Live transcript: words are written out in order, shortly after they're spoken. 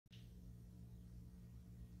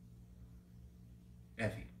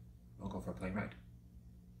Effy, wanna go for a plane ride?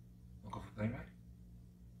 Wanna go for a plane ride?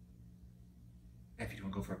 Effy, do you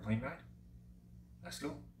wanna go for a plane ride? Let's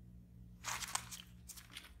go.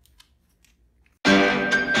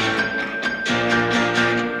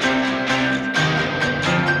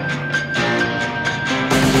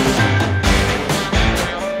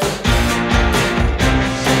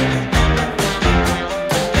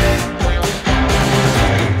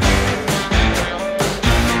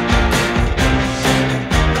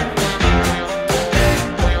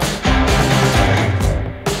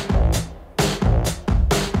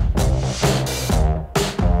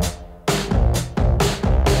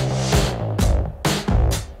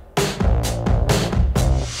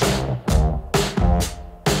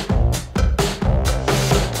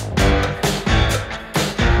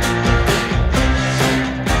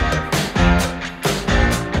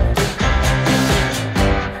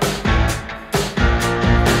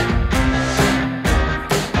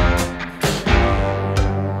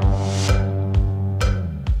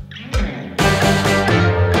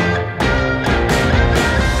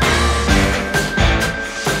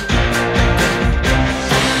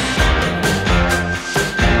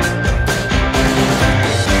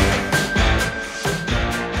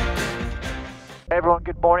 Hey everyone,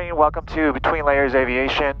 good morning. Welcome to Between Layers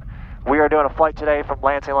Aviation. We are doing a flight today from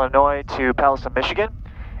Lansing, Illinois to Palestine, Michigan.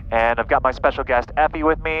 And I've got my special guest, Effy,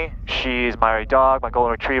 with me. She's my dog, my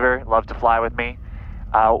golden retriever, loves to fly with me.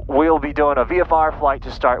 We'll be doing a VFR flight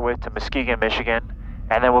to start with to Muskegon, Michigan.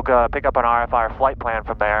 And then we'll go pick up an RFR flight plan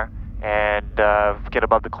from there and get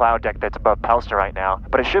above the cloud deck that's above Palestine right now.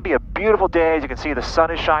 But it should be a beautiful day. As you can see, the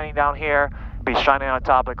sun is shining down here. It'll be shining on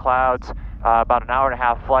top of the clouds. About an hour and a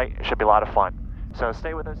half flight. It should be a lot of fun. So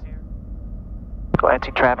stay with us here.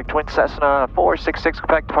 Lansing traffic, twin Cessna 466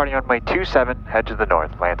 Quebec, departing runway 27, head to the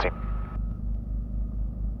north, Lansing.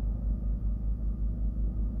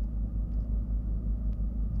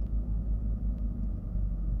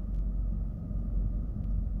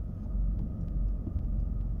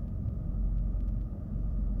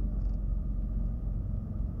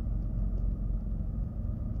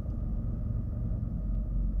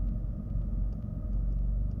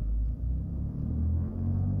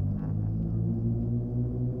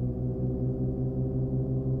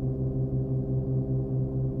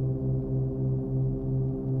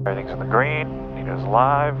 Everything's in the green, Nino's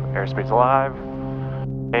alive, airspeed's alive,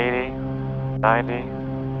 80, 90,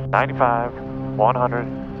 95,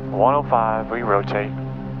 100, 105, we rotate.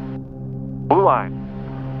 Blue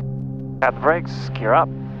line. At the brakes, gear up.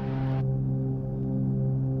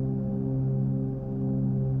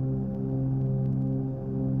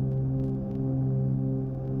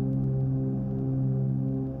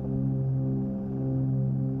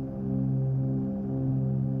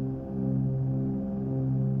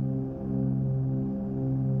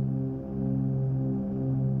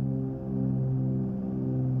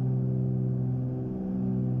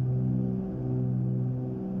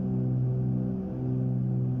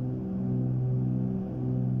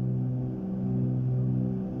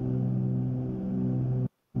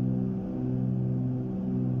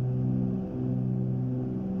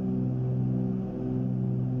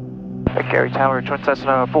 At Gary Tower, twin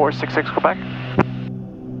Cessna 466 Quebec.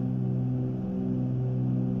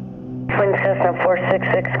 Twin Cessna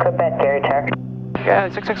 466 Quebec, Gary Tower. Yeah,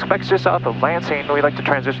 66 Quebec's just south of Lansing. We'd like to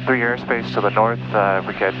transition through your airspace to the north if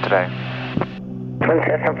we could today. Twin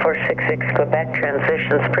Cessna 466 Quebec,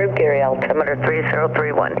 transitions approved, Gary, altimeter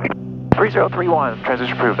 3031. 3031,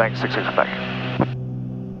 transition approved, thanks, 66 Quebec.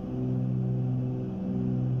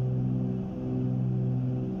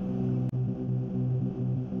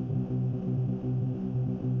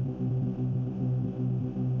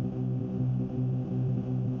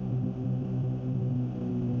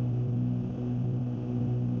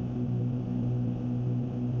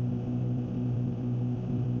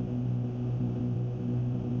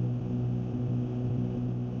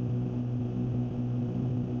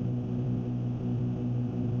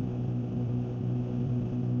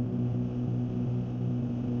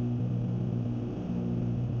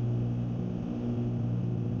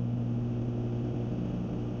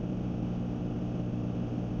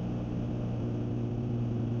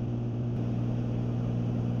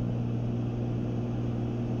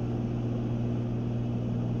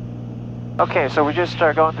 Okay, so we just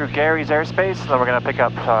are going through Gary's airspace, and then we're going to pick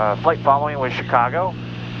up flight following with Chicago.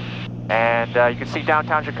 And you can see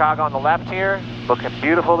downtown Chicago on the left here, looking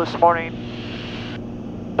beautiful this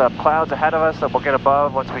morning. The clouds ahead of us that we'll get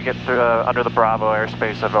above once we get through under the Bravo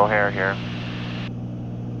airspace of O'Hare here.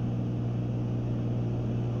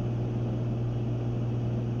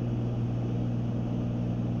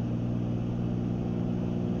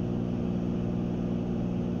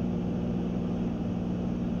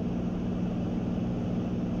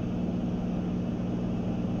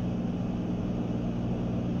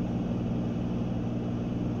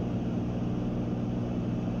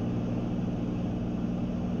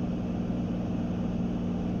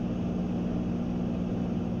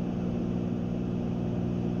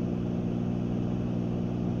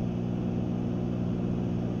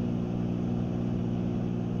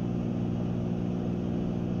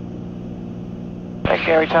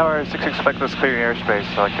 Gary Tower, 66 Quebec, let's clear your airspace.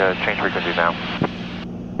 I'd like to change frequency now.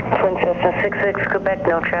 Twin Cessna 66 Quebec,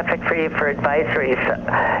 no traffic for you for advisories.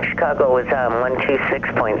 Chicago is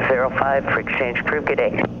 126.05 for exchange approved. Good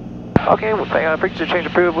day. Okay, well, frequency change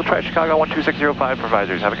approved. We'll try Chicago 12605 for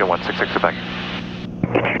advisories. Have a good one, 66 Quebec.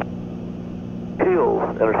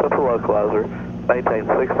 Heels, interceptor localizer, maintain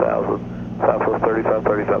 6,000, Southwest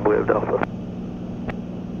 3535, we have Delta.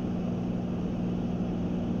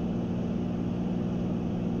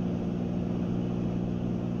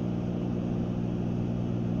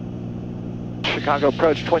 Chicago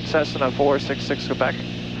approach, Twin Cessna 466 Quebec.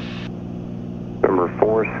 Number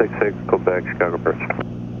 466 Quebec, Chicago approach.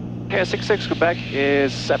 Yeah, 66 Quebec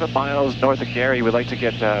is 7 miles north of Gary. We'd like to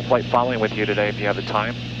get a flight following with you today if you have the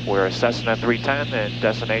time. We're a Cessna 310 and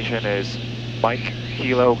destination is Mike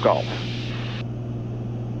Kilo Golf.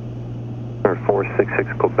 Number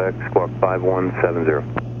 466 Quebec, squawk 5170.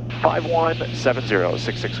 5170,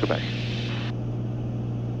 66 Quebec.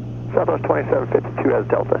 Southwest 2752 has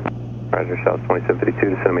Delta. Roger, South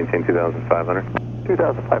 2752, descend maintain 2,500.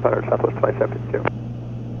 2,500, Southwest 2752.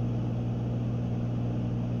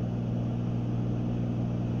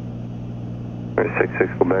 Number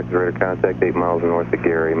 66 Quebec is radar contact 8 miles north of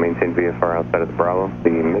Gary. Maintain VFR outside of the Bravo. The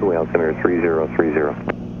midway altimeter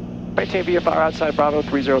 3030. Maintain VFR outside Bravo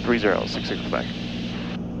 3030, 66 Quebec.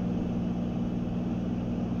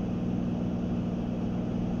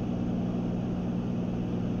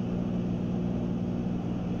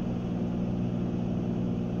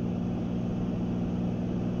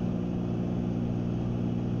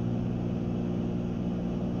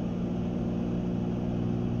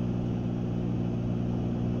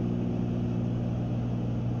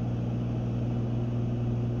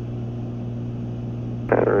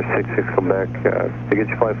 Number 66 Quebec, to get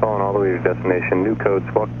your flight following all the way to your destination, new code,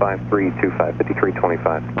 squawk 5325,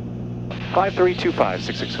 5325. 5325,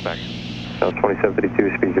 66 Quebec. South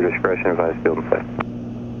 2752, speed your discretion, advise field in sight.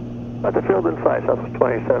 At the field in sight, South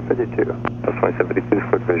 2752. South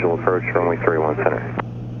 2752, quick visual approach, runway 31 center.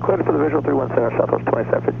 Cleared for the visual 31 center, Southwest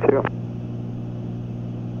 2752.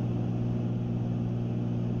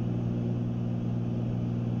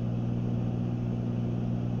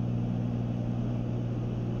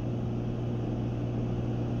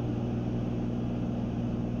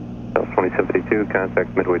 South 2752,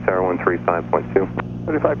 contact Midway Tower 135.2.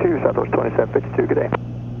 135.2, Southwest 2752, good day.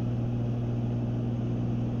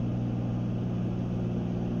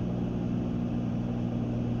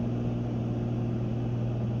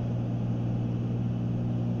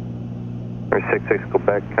 Number 66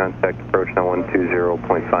 Quebec, contact approach now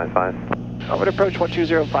 120.55. I would approach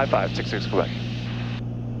 12055, 66 Quebec.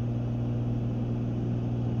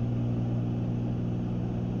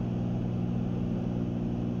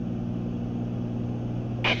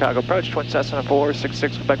 Chicago approach, Twin Cessna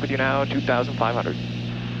 466 Quebec with you now, 2,500.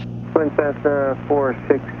 Twin Cessna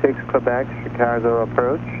 466 Quebec, Chicago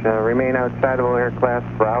approach. Remain outside of O'Hare class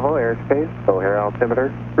Bravo airspace, O'Hare altimeter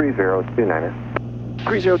 3029er.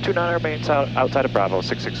 3029 remains outside of Bravo,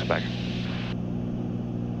 66 Quebec.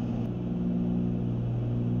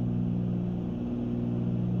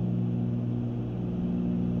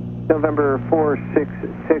 November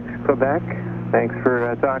 466 Quebec. Thanks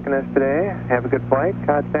for talking to us today. Have a good flight.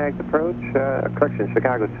 Contact approach, correction,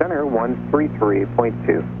 Chicago Center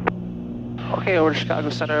 133.2. Okay, over to Chicago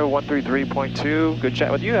Center 133.2. Good chat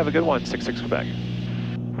with you. Have a good one, 66 Quebec.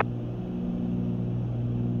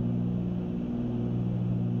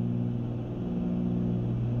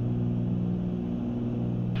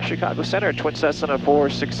 Chicago Center, Twin Cessna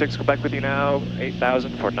 466 Quebec with you now,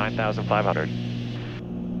 8,000 for 9,500.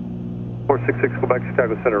 466 Quebec,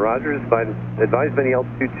 Chicago Center, Rogers. Advise any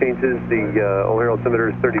altitude changes. The O'Hare altimeter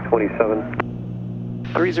is 3027.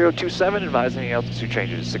 3027, advising any altitude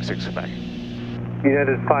changes, 66 Quebec.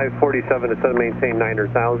 United 547, it's to maintain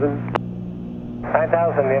 9,000.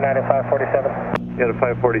 9,000, United 547. United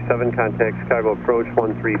 547, contact Chicago approach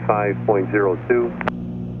 135.02.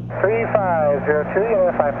 3502,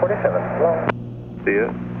 United 547. Hello. See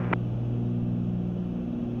ya.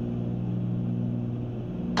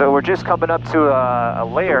 So we're just coming up to a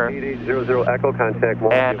layer, 8800 Echo, contact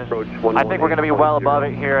and approach I think we're going to be well above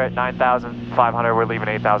it here at 9,500. We're leaving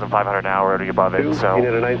 8,500 now. We're already above it. So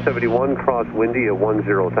Unit 971, cross windy at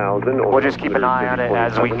 10,000. we'll just keep an eye on it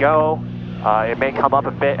as we go. It may come up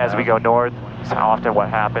a bit as we go north. It's often what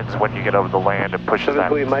happens when you get over the land and pushes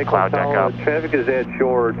that cloud deck up. Traffic is at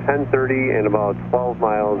shore 10:30 and about 12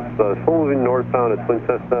 miles. Slow moving northbound at Twin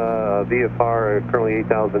Cessna VFR, currently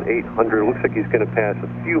 8,800. Looks like he's going to pass a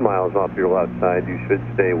few miles off your left side. You should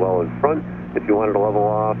stay well in front. If you wanted to level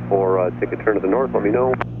off or take a turn to the north, let me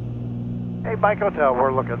know. Hey, Mike Hotel,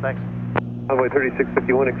 we're looking, thanks. Envoy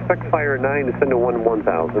 3651, expect fire at 9, descend to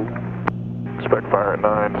 1000. Expect fire at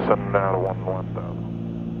 9, descend now to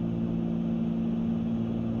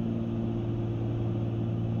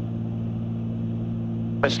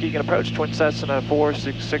 1000. Muskegon approach, Twin Cessna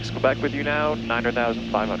 466, Quebec with you now,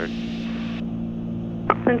 9,500.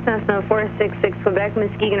 Twin Cessna 466, Quebec,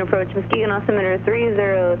 Muskegon approach, Muskegon altimeter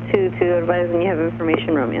 3022, advising you have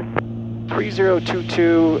information, Romeo.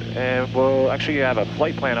 3022, and we'll actually have a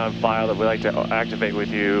flight plan on file that we'd like to activate with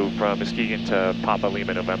you from Muskegon to Papa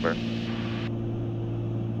Lima, November.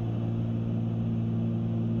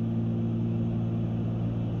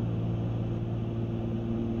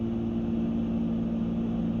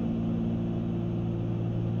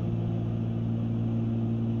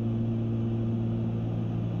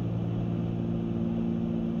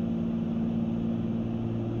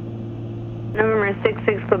 November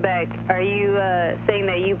 66, Quebec, are you saying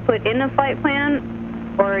that you put in a flight plan,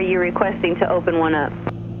 or are you requesting to open one up?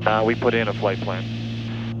 We put in a flight plan.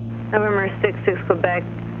 November 66, Quebec,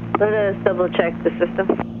 let us double check the system.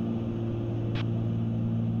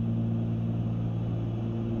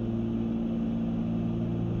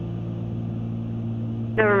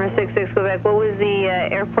 November 66, Quebec, what was the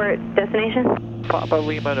airport destination? Papa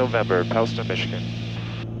Lima, November, Pellston, Michigan.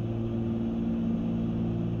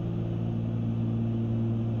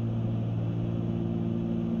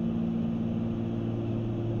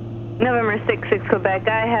 November 66, Quebec,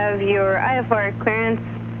 I have your IFR clearance.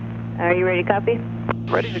 Are you ready to copy?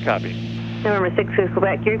 Ready to copy. November 66,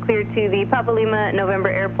 Quebec, you're cleared to the Papa Lima November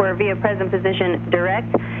Airport via present position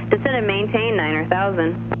direct. Descend and maintain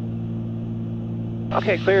 9,000.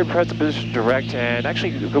 Okay, cleared, present position direct, and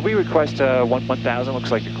actually, could we request 1000? Looks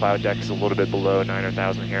like the cloud deck is a little bit below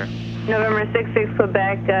 9,000 here. November 66,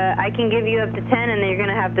 Quebec, I can give you up to 10, and then you're going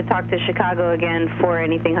to have to talk to Chicago again for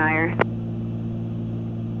anything higher.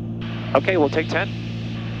 Okay, we'll take 10.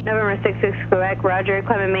 November 66, Quebec, roger,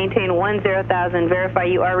 climb and maintain 10,000. Verify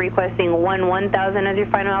you are requesting 1000 as your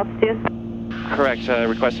final altitude? Correct,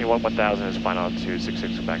 requesting 1000 as final altitude,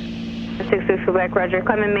 66 Quebec. 66 Quebec, roger,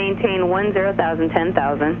 climb and maintain 10,000, 10,000.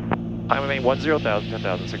 Climb and maintain 10,000,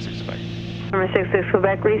 10,000, 66 Quebec. November 66,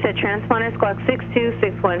 Quebec, reset transponders, clock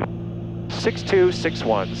 6261.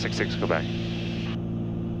 6261, 66 Quebec.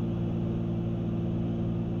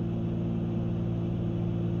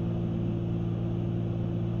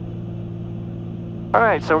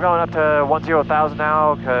 Alright, so we're going up to 10,000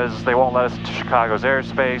 now because they won't let us into Chicago's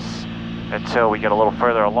airspace until we get a little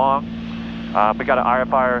further along. We got an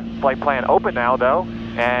IFR flight plan open now though,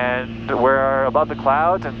 and we're above the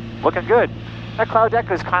clouds and looking good. That cloud deck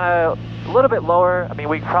is kind of a little bit lower. I mean,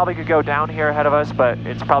 we probably could go down here ahead of us, but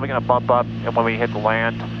it's probably going to bump up when we hit the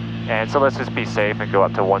land. And so let's just be safe and go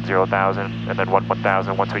up to 10,000 and then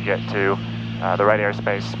 1000 once we get to the right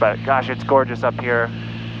airspace. But gosh, it's gorgeous up here.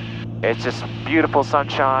 It's just beautiful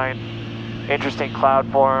sunshine, interesting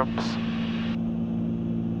cloud forms.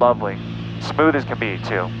 Lovely. Smooth as can be,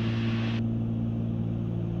 too.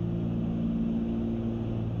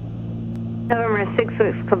 November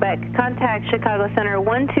 66, Quebec, contact Chicago Center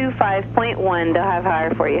 125.1. They'll have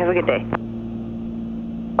higher for you. Have a good day.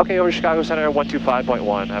 Okay, over Chicago Center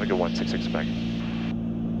 125.1. Have a good one, 66 Quebec.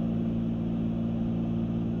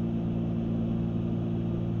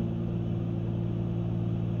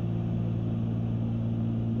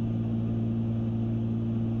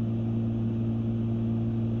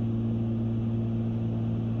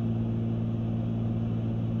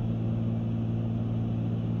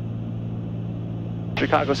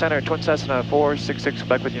 Chicago Center, Twin Cessna 466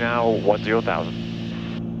 Quebec with you now, 10,000.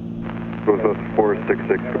 Cessna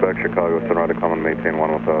 466 Quebec, Chicago Center, to come and maintain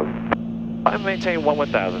 10,000. I'm maintain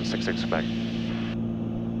 10,000, 66 Quebec.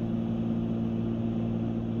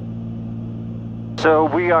 So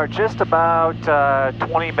we are just about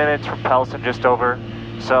 20 minutes from Pellston, just over.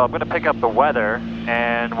 So I'm going to pick up the weather,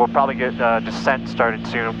 and we'll probably get descent started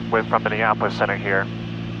soon from Minneapolis Center here.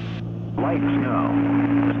 Light snow.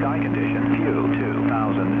 Sky condition few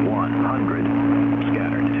 2,100.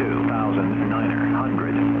 Scattered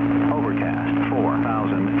 2,900. Overcast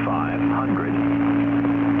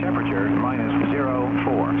 4,500. Temperature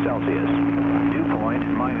 -0.4 Celsius. Dew point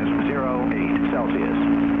 -0.8 Celsius.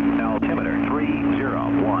 Altimeter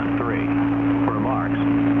 3013. Remarks.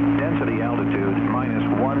 Density altitude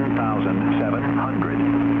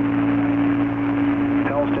 -1,700.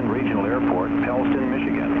 Pellston Regional Airport, Pellston,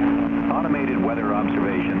 Michigan. Automated weather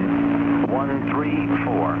observation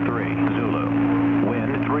 1343 Zulu.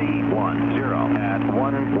 Wind 310 at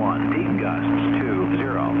 11. Peak gusts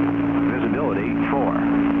 20. Visibility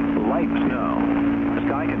 4. Light snow.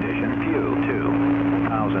 Sky condition few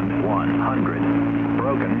 2,000. 3,100.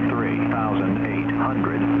 Broken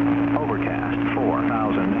 3,800. Overcast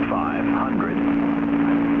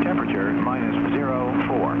 4,500. Temperature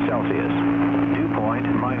 -0.4 Celsius. Dew point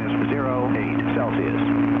 -0.8 Celsius.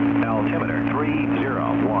 Altimeter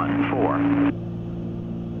 3014.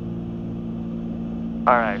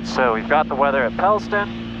 Alright, so we've got the weather at Pellston.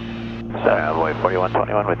 Envoy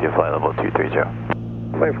 4121 with you, flight level 230.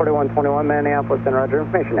 Envoy 4121, Minneapolis and Roger.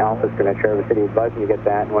 Information Alpha, Scrimmage, Traverse City, advising you get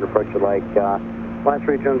that and what approach you like. Last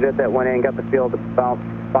regional jet that went in, got the field about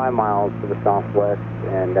 5 miles to the southwest,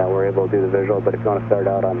 and we're able to do the visual, but if you want to start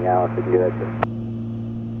out on the Alice, we can do that too.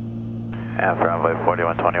 And for Envoy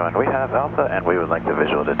 4121, we have Alpha, and we would like the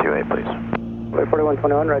visual to 28, please. Envoy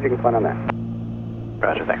 4121, Roger, you can plan on that.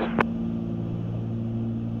 Roger, thanks.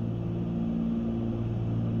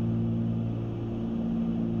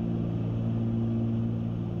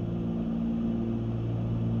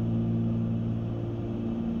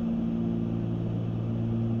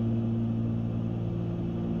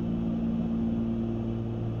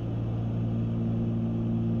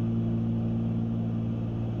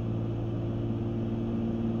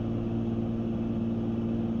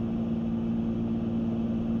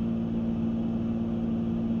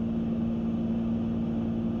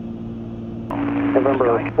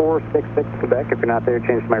 November 466 Quebec, if you're not there,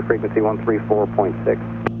 change to my frequency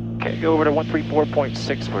 134.6. Okay, go over to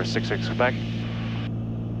 134.6 for 66 Quebec.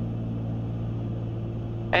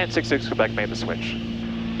 And 66 Quebec made the switch.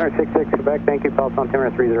 Alright, 66 Quebec, thank you, Pulse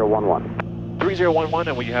altimeter 3011. 3011,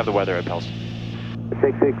 and we have the weather at Pellston.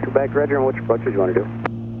 66 Quebec, Roger, and which approach would you want to do?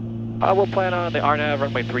 We'll plan on the RNAV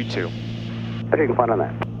runway 32. Roger, you can plan on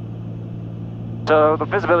that. So the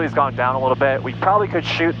visibility's gone down a little bit. We probably could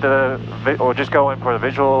shoot or just go in for the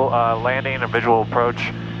visual landing and visual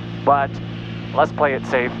approach, but let's play it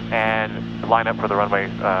safe and line up for the runway,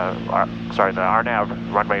 the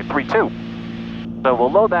RNAV runway 32. So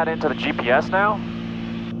we'll load that into the GPS now.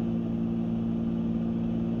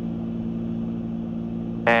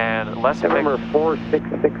 And let's November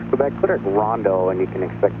 466 Quebec, clear at Rondo, and you can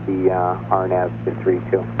expect the RNAV to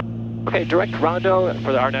 32. Okay, direct Rondo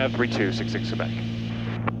for the RNAV 3266 Quebec.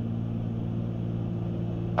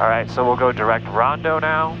 Alright, so we'll go direct Rondo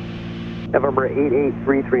now. November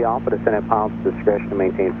 8833 Alpha, descend at pilot's discretion to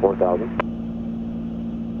maintain 4,000.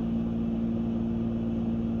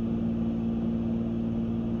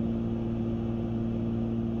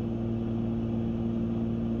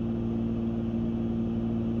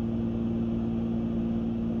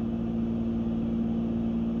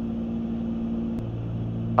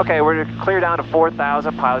 Okay, we're clear down to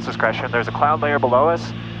 4,000, pilot's discretion. There's a cloud layer below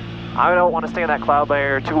us. I don't want to stay in that cloud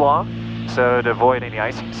layer too long, so to avoid any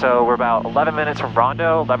icing. So we're about 11 minutes from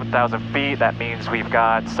Rondo, 11,000 feet. That means we've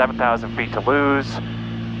got 7,000 feet to lose,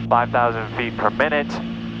 5,000 feet per minute.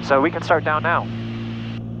 So we can start down now.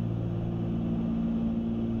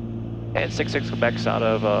 And 66 Quebec's out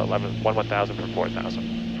of 1,000 per 4,000.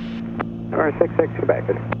 All right, 66 Quebec.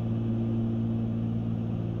 Good.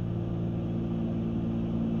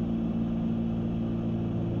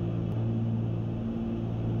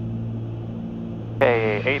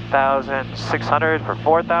 Okay, 8,600 for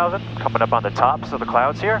 4,000, coming up on the tops of the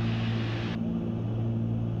clouds here.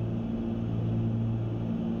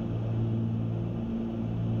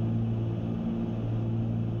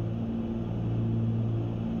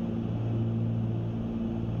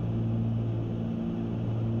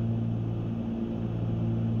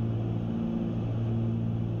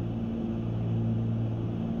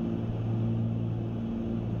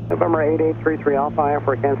 November 8833 Alpha,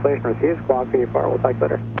 IFR cancellation received. Squawk IFR, we'll talk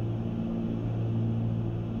later.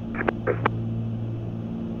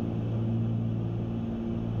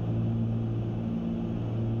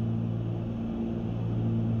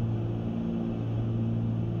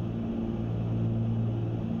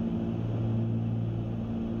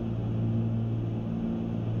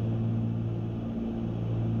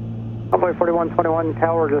 Envoy 4121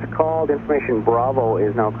 Tower just called. Information Bravo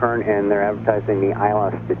is now current, and they're advertising the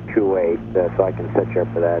ILS to 28, so I can set you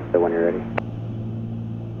up for that when you're ready.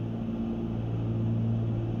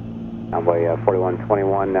 Envoy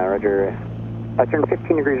 4121, Roger. Turn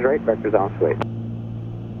 15 degrees right, vectors oscillate.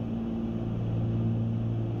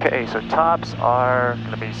 Okay, so tops are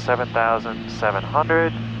going to be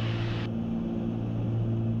 7,700.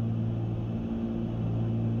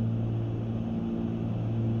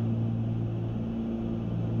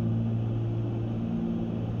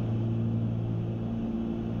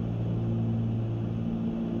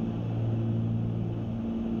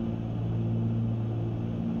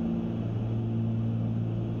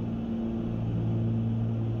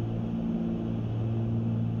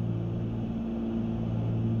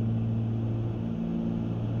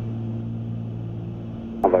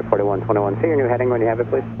 Envoy 4121, say your new heading when you have it,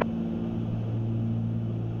 please.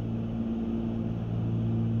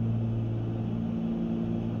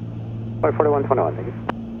 Envoy 4121, thank you.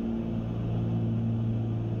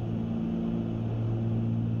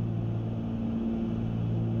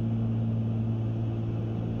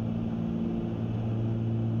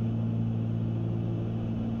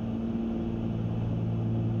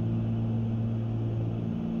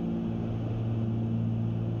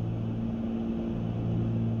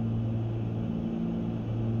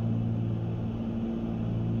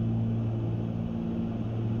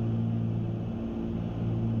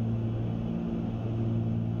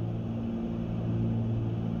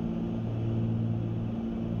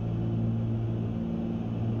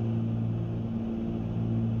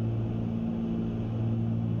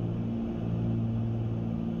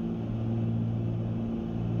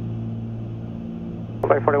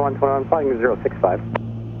 By 4121, flying 065.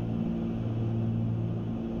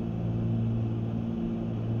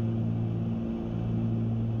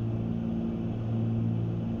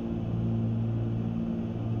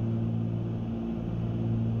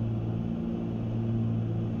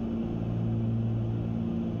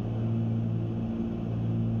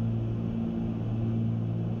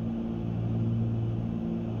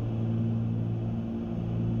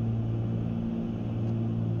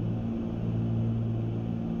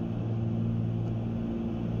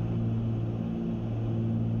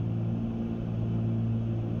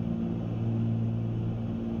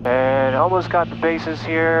 And almost got the bases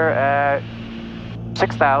here at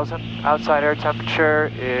 6,000. Outside air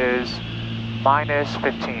temperature is minus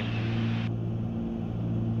 15.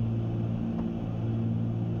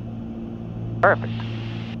 Perfect.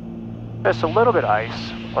 Just a little bit of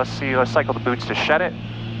ice. Let's see, let's cycle the boots to shed it.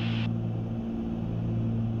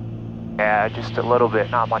 Yeah, just a little bit,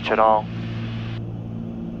 not much at all.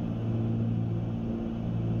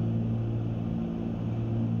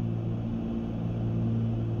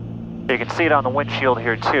 You can see it on the windshield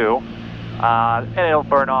here too, and it'll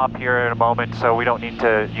burn off here in a moment, so we don't need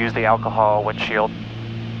to use the alcohol windshield.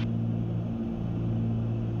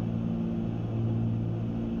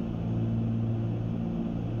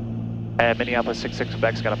 And Minneapolis 66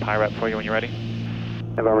 Quebec's got a PIREP for you when you're ready.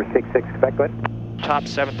 November 66 Quebec, go ahead. Top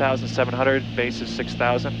 7,700, base is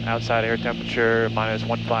 6,000, outside air temperature minus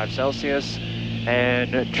 15 Celsius,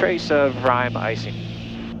 and trace of rime icing.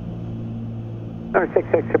 Number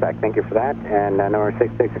 66 Quebec, thank you for that. And number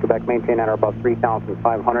 66 Quebec, maintain at or above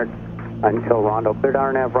 3,500 until Rondo. Cleared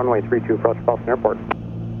RNAV, runway 32, approach Pelson Airport.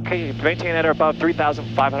 Okay, maintain at or above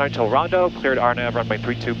 3,500 until Rondo. Cleared RNAV, runway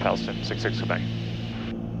 32, Pelson, 66 Quebec.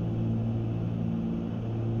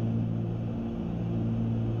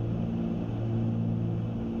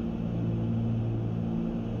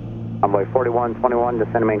 Envoy 4121,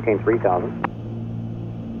 descend and maintain 3,000.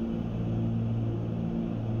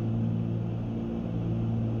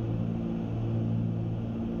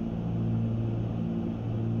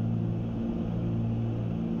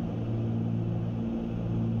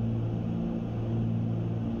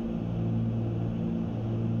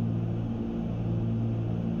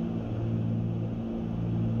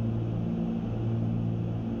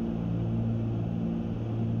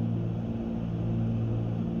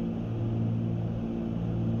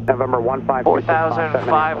 November 1526.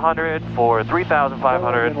 4,500 for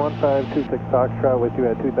 3,500. 1526 Foxtrot with you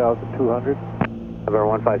at 2,200. November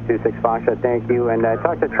 1526 Foxtrot, thank you. And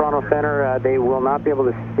talk to Toronto Center. They will not be able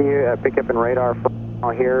to see pick up in radar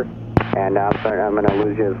from here. And I'm sorry, I'm going to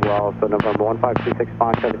lose you as well. So November 1526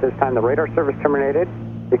 Foxtrot. At this time, the radar service terminated.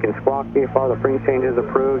 You can squawk VFR. The frame change is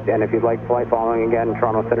approved. And if you'd like flight following again,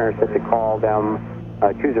 Toronto Center is set to call them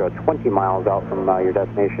 20 miles out from your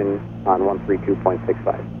destination on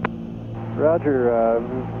 132.65. Roger,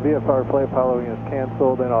 VFR flight following is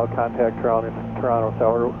canceled, and I'll contact Toronto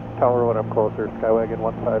Tower when I'm closer. Skywagon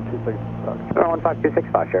 1526 Foxtrot. 1526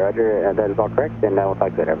 Foxtrot, Roger, that is all correct, and we'll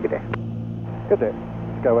talk to you later. Have a good day. Good day.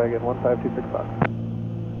 Skywagon 1526 Foxtrot.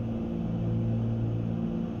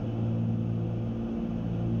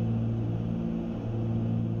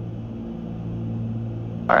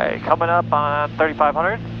 Alright, coming up on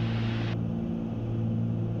 3,500.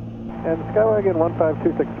 And Skywagon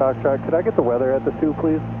 1526 Foxtrot, could I get the weather at the Sioux,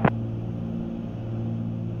 please?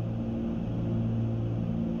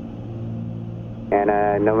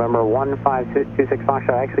 And November 1526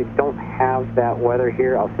 Foxtrot, I actually don't have that weather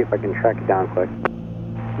here. I'll see if I can track it down quick.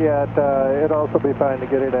 Yeah, it'd also be fine to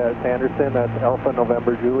get it at Sanderson. That's Alpha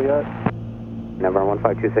November Juliet. November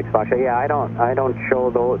 1526 Foxtrot. Yeah, I don't show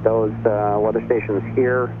those weather stations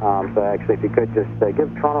here. So actually, if you could just give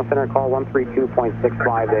Toronto Center a call,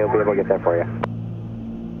 132.65. They'll be able to get that for you.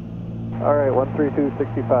 All right,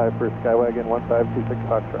 13265 for Skywagon 1526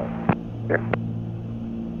 Foxtrot. Here.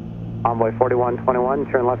 Envoy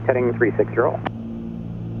 4121, turn left heading 360.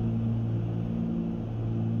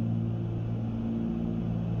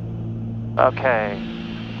 Okay,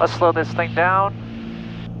 let's slow this thing down.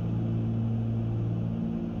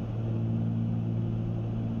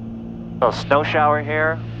 A snow shower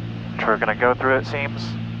here, which we're gonna go through, it seems.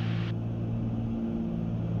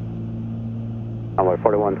 Envoy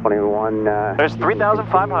 4121. There's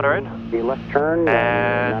 3,500. The left turn.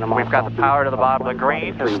 And we've got the power to the bottom of the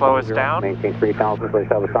green to slow us down. Maintain 3,000 for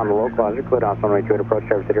establish on the low closet. Clear off runway 28 approach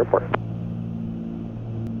Traverse City Airport.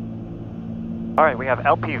 All right, we have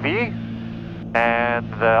LPV,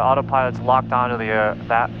 and the autopilot's locked onto the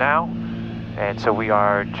that now, and so we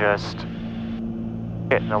are just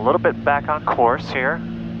getting a little bit back on course here.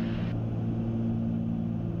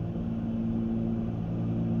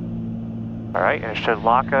 All right, and it should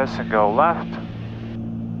lock us and go left.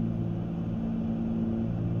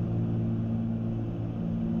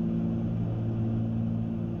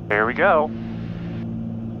 Here we go.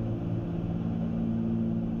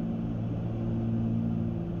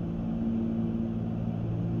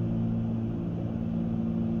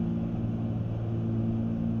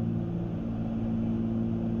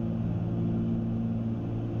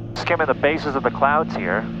 Skimming the bases of the clouds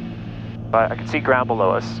here, but I can see ground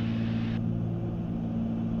below us.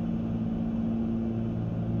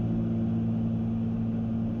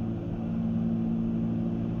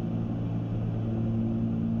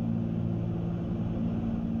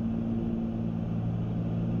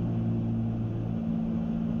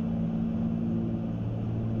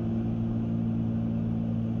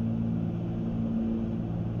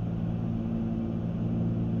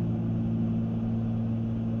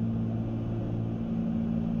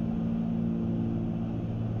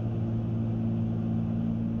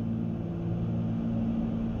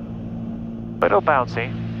 Little bouncy.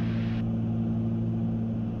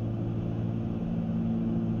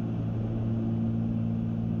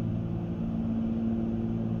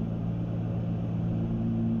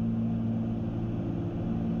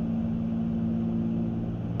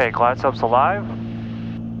 Okay, glide slope's alive.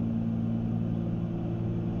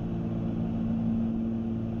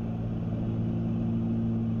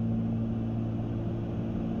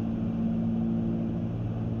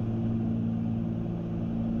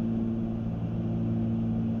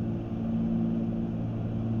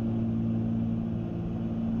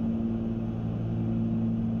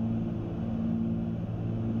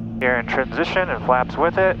 Here in transition and flaps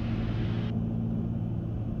with it.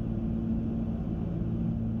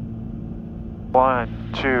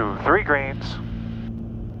 One, two, three greens.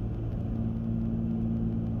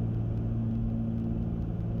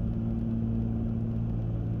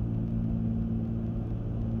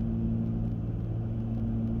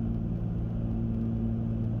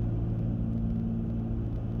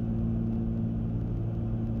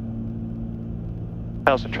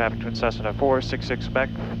 Pellston traffic to Cessna 466 Quebec,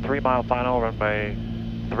 3 mile final, runway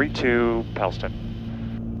 32 Pellston.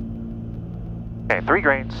 Okay, 3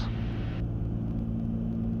 greens.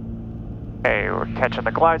 Okay, we're catching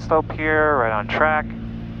the glide slope here, right on track.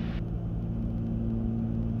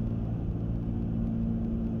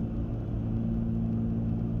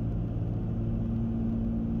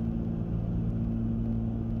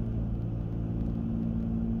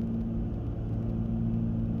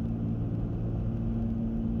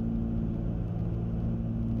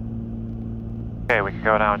 Okay, we can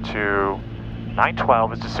go down to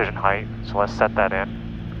 912 is decision height, so let's set that in.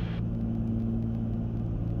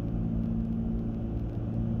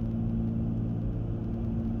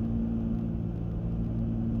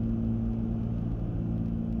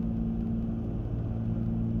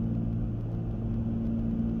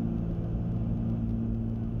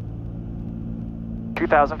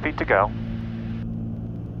 $2,000 to go.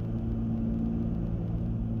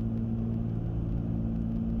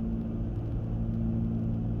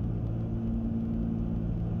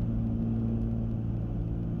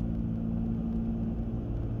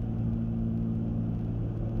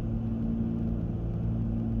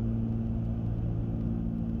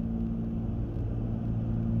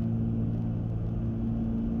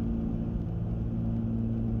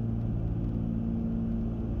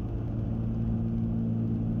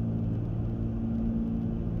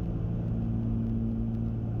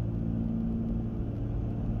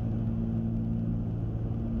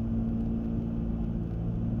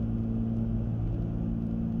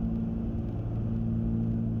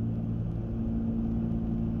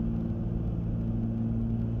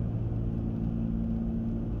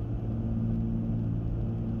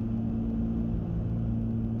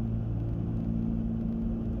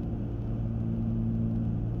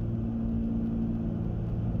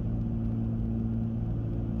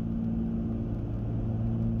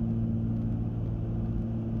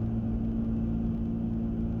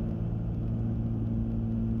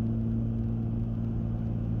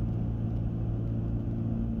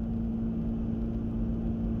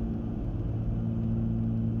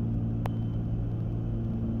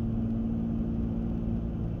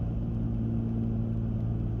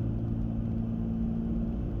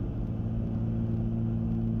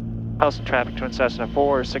 Palestine traffic, Twin Cessna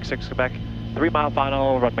 466 Quebec, 3 mile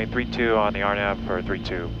final, runway 32 on the RNAV for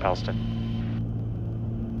 32 Palestine.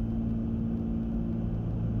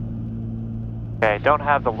 Okay, don't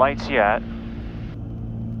have the lights yet.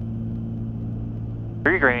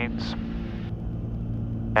 3 greens.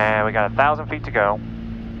 And we got 1,000 feet to go.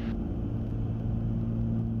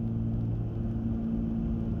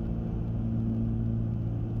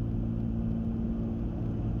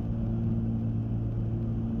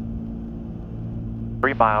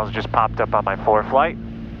 Three miles just popped up on my 4 flight.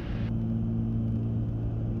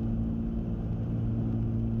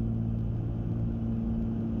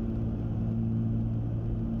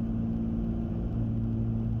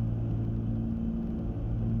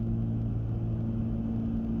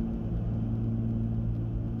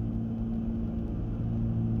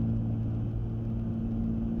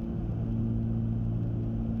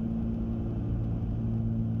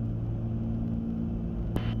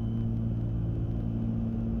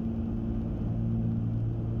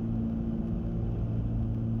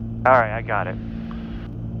 All right, I got it.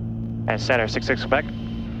 And center 66 Quebec.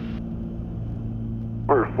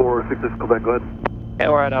 Order 466 Quebec, go ahead.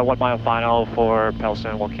 And we're at a 1 mile final for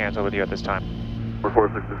Palestine. We'll cancel with you at this time. Order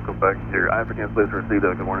 466 Quebec, your IFR cancellation received.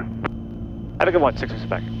 Good morning. Have a good one, 66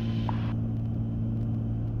 Quebec.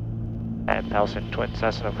 And Palestine Twin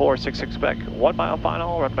Cessna 466 Quebec, 1 mile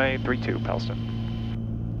final, runway 32 Palestine.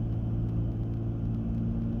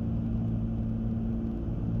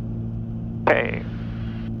 Okay.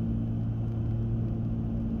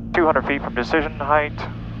 200 feet from decision height.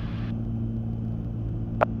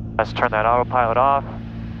 Let's turn that autopilot off.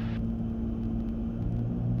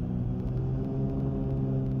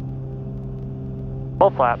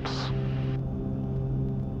 Full flaps.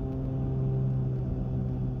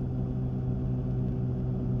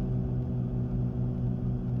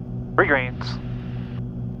 Three greens.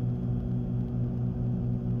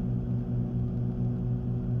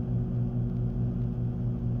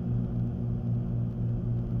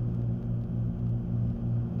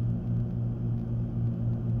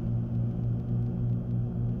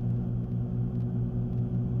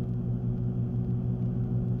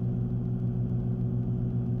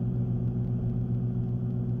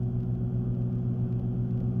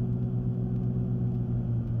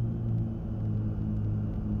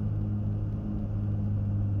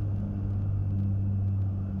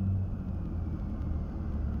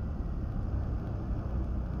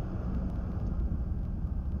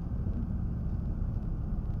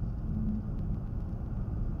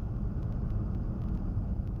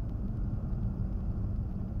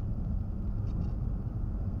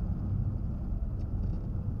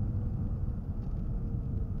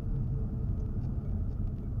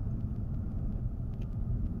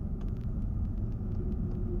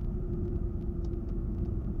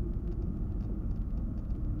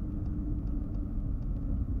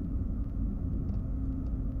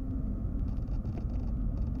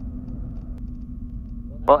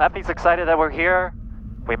 Well, Effy's excited that we're here.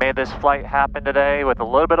 We made this flight happen today with a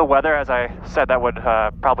little bit of weather, as I said that would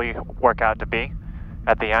probably work out to be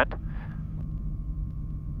at the end.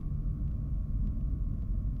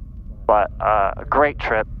 But a great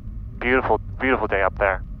trip. Beautiful, beautiful day up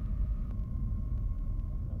there.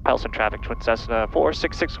 Palestine traffic, Twin Cessna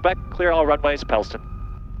 466 Quebec, clear all runways, Palestine.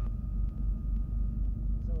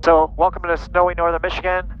 So, welcome to snowy northern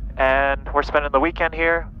Michigan, and we're spending the weekend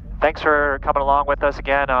here. Thanks for coming along with us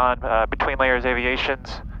again on Between Layers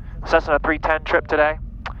Aviation's Cessna 310 trip today.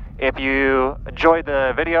 If you enjoyed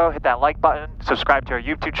the video, hit that like button, subscribe to our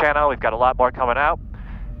YouTube channel. We've got a lot more coming out.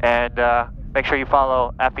 And make sure you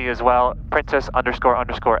follow Effy as well,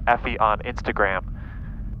 princess__Effy on Instagram.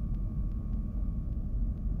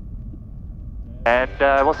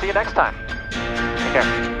 And we'll see you next time. Take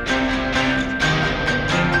care.